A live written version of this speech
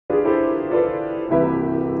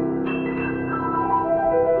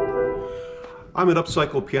I'm at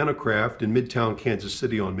Upcycle Piano Craft in Midtown Kansas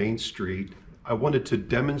City on Main Street. I wanted to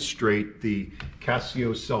demonstrate the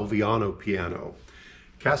Casio Celviano piano.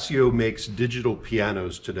 Casio makes digital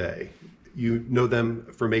pianos today. You know them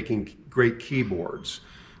for making great keyboards,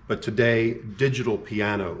 but today digital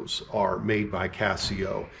pianos are made by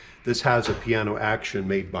Casio. This has a piano action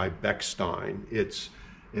made by Bechstein.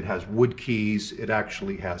 It has wood keys, it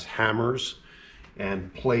actually has hammers,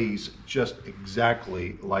 and plays just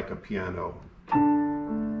exactly like a piano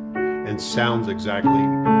and sounds exactly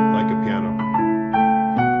like a piano.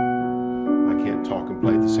 I can't talk and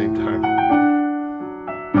play at the same time.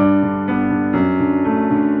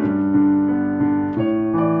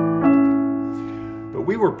 But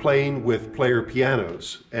we were playing with player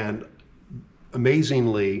pianos, and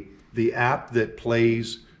amazingly, the app that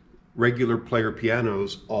plays regular player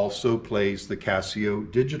pianos also plays the Casio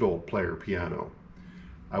digital player piano.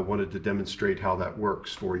 I wanted to demonstrate how that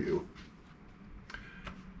works for you.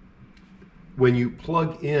 When you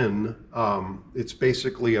plug in, it's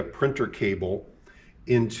basically a printer cable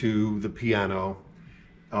into the piano.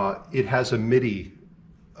 It has a MIDI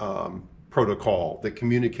protocol that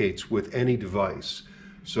communicates with any device.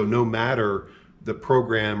 So no matter the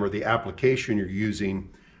program or the application you're using,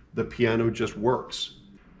 the piano just works.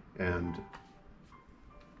 And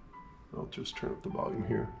I'll just turn up the volume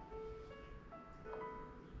here.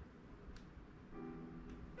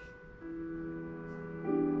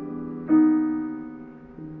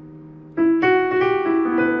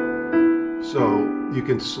 So you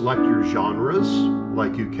can select your genres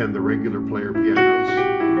like you can the regular player pianos.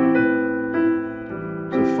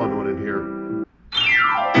 There's a fun one in here.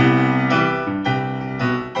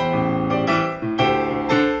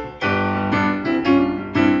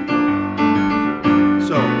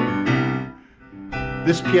 So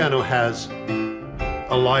this piano has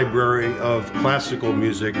a library of classical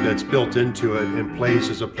music that's built into it and plays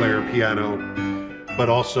as a player piano, but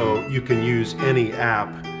also you can use any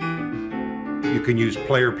app. You can use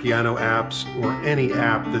player piano apps or any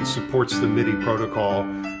app that supports the MIDI protocol,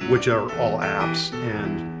 which are all apps,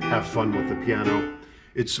 and have fun with the piano.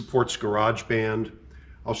 It supports GarageBand.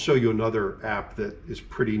 I'll show you another app that is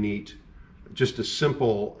pretty neat. Just a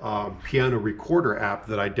simple piano recorder app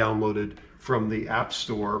that I downloaded from the App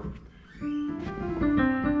Store.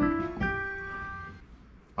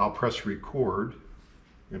 I'll press record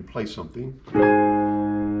and play something.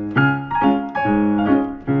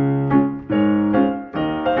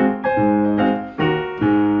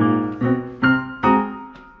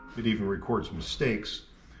 It even records mistakes.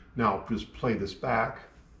 Now I'll just play this back.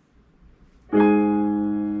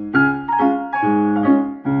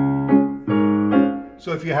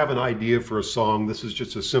 So if you have an idea for a song, this is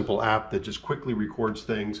just a simple app that just quickly records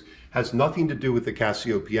things. Has nothing to do with the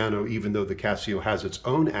Casio piano, even though the Casio has its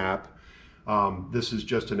own app. This is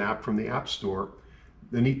just an app from the App Store.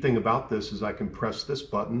 The neat thing about this is I can press this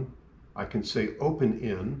button, I can say open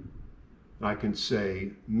in, I can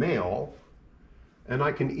say mail, and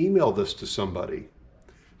I can email this to somebody.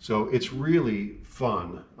 So it's really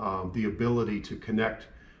fun, the ability to connect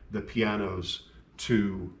the pianos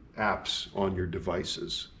to apps on your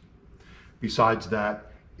devices. Besides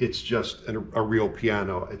that, it's just a real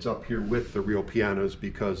piano. It's up here with the real pianos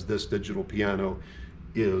because this digital piano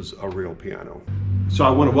is a real piano. So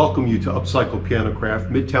I want to welcome you to Upcycle Piano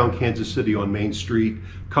Craft, Midtown Kansas City on Main Street.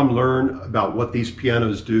 Come learn about what these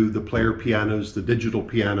pianos do, the player pianos, the digital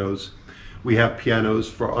pianos. We have pianos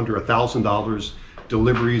for under $1,000,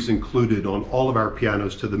 deliveries included on all of our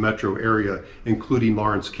pianos to the metro area, including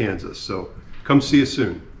Lawrence, Kansas. So come see us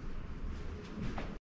soon.